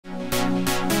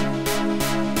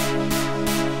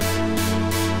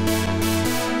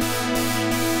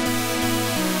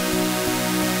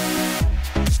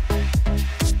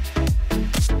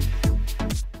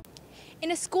In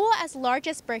a school as large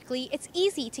as Berkeley, it's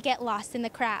easy to get lost in the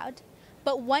crowd.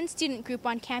 But one student group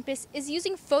on campus is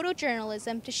using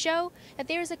photojournalism to show that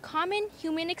there is a common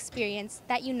human experience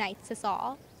that unites us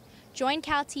all. Join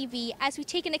CalTV as we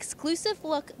take an exclusive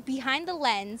look behind the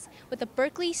lens with the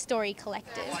Berkeley Story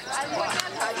Collective. I'm working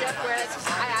on a project where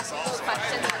I ask people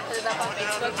questions and put it up on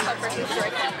Facebook called Berkeley Story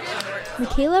Collective.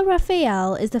 Michaela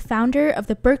Raphael is the founder of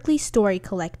the Berkeley Story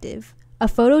Collective, a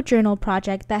photojournal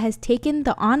project that has taken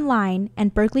the online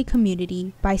and Berkeley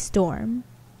community by storm.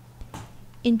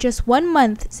 In just 1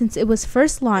 month since it was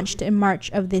first launched in March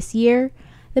of this year,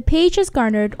 the page has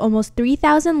garnered almost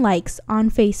 3,000 likes on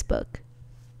Facebook.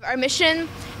 Our mission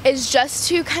is just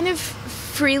to kind of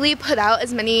freely put out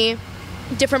as many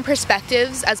different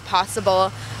perspectives as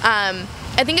possible.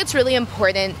 I think it's really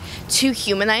important to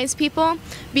humanize people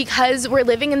because we're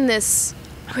living in this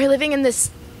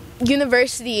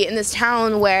university in this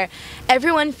town where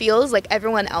everyone feels like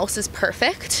everyone else is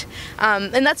perfect,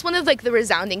 and that's one of the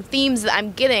resounding themes that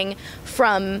I'm getting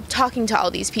from talking to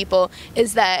all these people,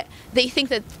 is that they think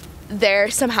that they're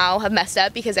somehow have messed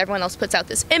up because everyone else puts out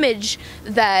this image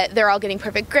that they're all getting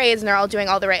perfect grades and they're all doing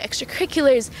all the right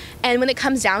extracurriculars, and when it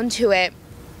comes down to it,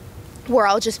 we're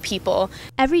all just people.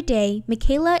 Every day,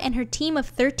 Michaela and her team of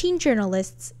 13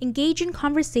 journalists engage in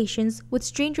conversations with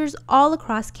strangers all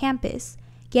across campus,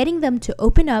 getting them to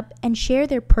open up and share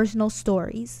their personal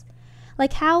stories,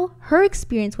 like how her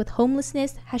experience with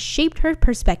homelessness has shaped her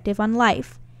perspective on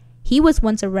life. He was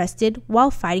once arrested while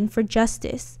fighting for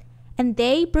justice, and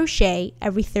they brochet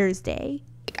every Thursday.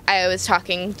 I was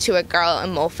talking to a girl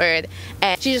in Mulford,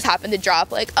 and she just happened to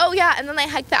drop oh yeah, and then I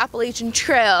hiked the Appalachian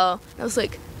Trail. I was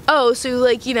like, oh, so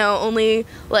only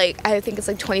I think it's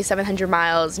 2,700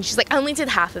 miles, and she's like, I only did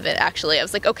half of it actually. I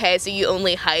was like, okay, so you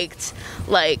only hiked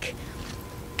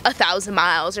 1,000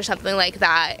 miles or something like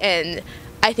that. And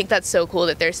I think that's so cool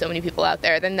that there's so many people out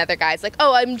there. Then another guy's like,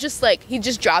 oh, I'm just he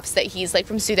just drops that he's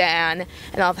from Sudan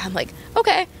and all that. I'm like,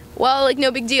 okay, well,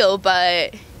 no big deal,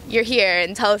 but you're here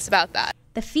and tell us about that.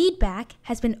 The feedback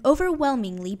has been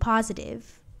overwhelmingly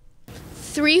positive.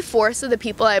 3/4 of the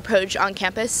people I approach on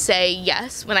campus say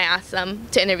yes when I ask them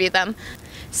to interview them.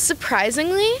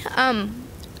 Surprisingly,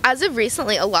 as of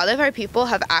recently, a lot of our people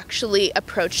have actually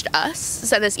approached us,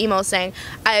 sent us emails saying,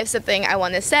 I have something I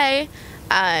want to say,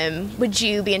 would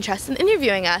you be interested in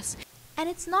interviewing us? And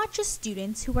it's not just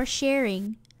students who are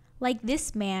sharing, like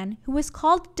this man who was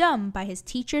called dumb by his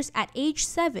teachers at age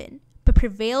 7, but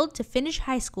prevailed to finish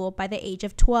high school by the age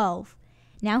of 12.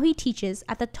 Now he teaches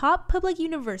at the top public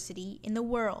university in the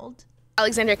world.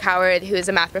 Jennifer Kao, who is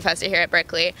a math professor here at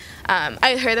Berkeley. I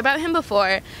had heard about him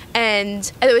before,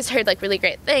 and I always heard really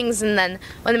great things, and then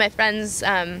one of my friends,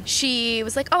 she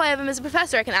was like, oh, I have him as a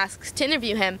professor, I can ask to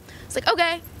interview him. I was like,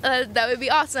 okay, that would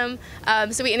be awesome.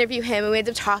 So we interviewed him, and we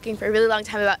ended up talking for a really long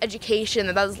time about education,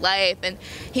 about his life, and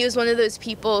he was one of those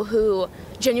people who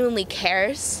genuinely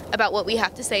cares about what we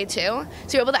have to say too.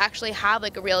 So you're able to actually have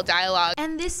a real dialogue.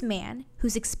 And this man,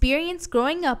 whose experience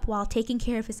growing up while taking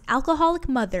care of his alcoholic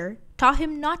mother, taught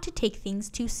him not to take things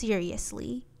too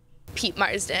seriously. Pete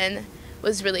Marsden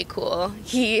was really cool.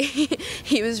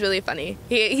 He was really funny.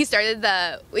 He started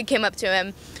we came up to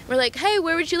him. We're like, hey,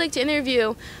 where would you like to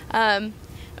interview? We're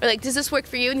like, does this work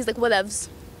for you? And he's like, whatevs.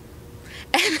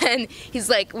 And then he's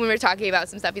like, when we're talking about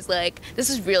some stuff, he's like, this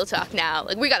is real talk now.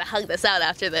 We gotta hug this out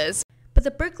after this. But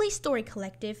the Berkeley Story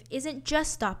Collective isn't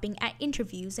just stopping at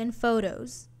interviews and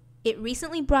photos. It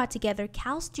recently brought together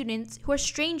Cal students who are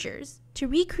strangers to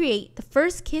recreate the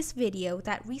first kiss video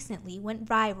that recently went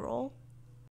viral.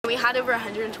 We had over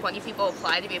 120 people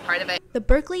apply to be a part of it. The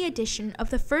Berkeley edition of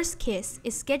the first kiss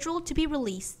is scheduled to be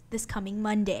released this coming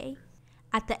Monday.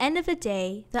 At the end of the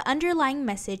day, the underlying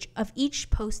message of each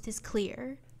post is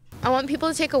clear. I want people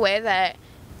to take away that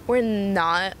we're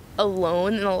not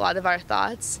alone in a lot of our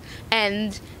thoughts,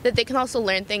 and that they can also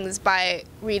learn things by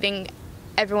reading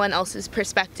everyone else's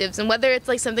perspectives, and whether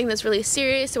it's something that's really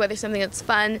serious or whether something that's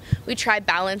fun, we try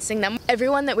balancing them.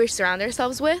 Everyone that we surround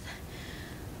ourselves with,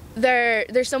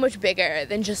 they're so much bigger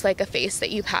than just a face that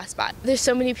you pass by. There's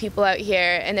so many people out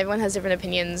here, and everyone has different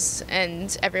opinions,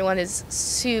 and everyone is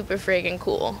super friggin'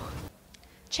 cool.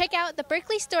 Check out the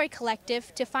Berkeley Story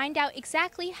Collective to find out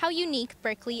exactly how unique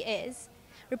Berkeley is.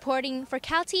 Reporting for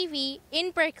CalTV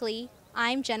in Berkeley,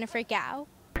 I'm Jennifer Kao.